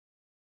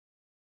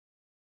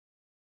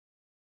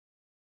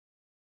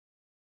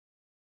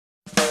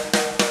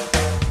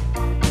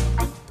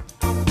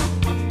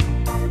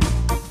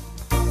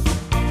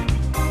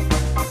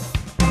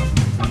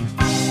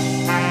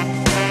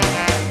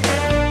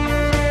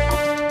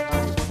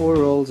4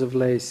 rolls of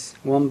lace,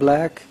 1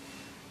 black,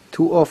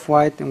 2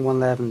 off-white and 1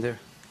 lavender.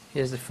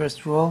 Here's the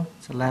first roll.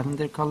 It's a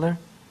lavender color.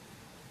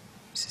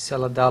 This is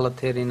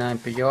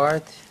 $1.39 per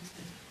yard.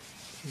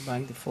 You're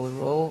buying the full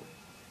roll.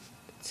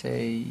 It's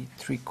a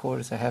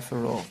 3/4, a half a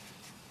roll.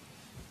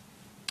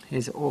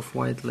 Here's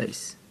off-white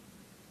lace.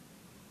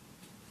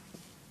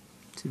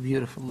 It's a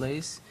beautiful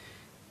lace.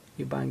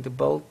 You're buying the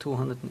bolt,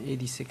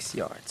 286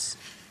 yards.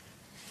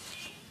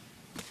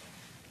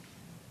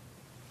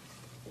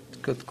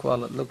 Good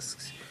quality.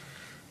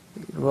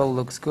 The roll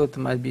looks good. It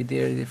might be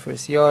there the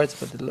first yards,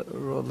 but the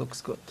roll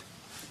looks good.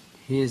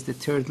 Here's the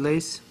third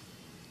lace.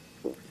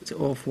 It's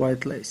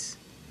off-white lace.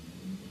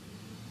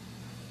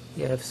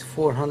 You have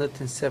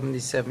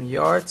 477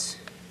 yards.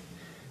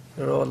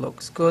 The roll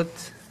looks good.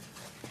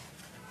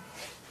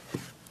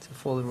 It's a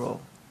full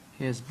roll.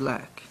 Here's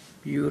black.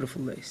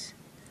 Beautiful lace.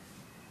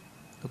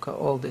 Look how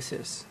old this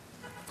is.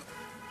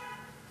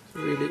 It's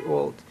really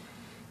old.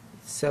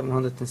 It's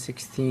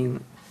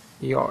 716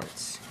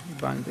 yards. You're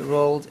buying the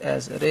rolls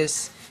as it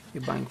is.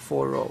 You're buying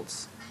 4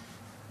 rolls.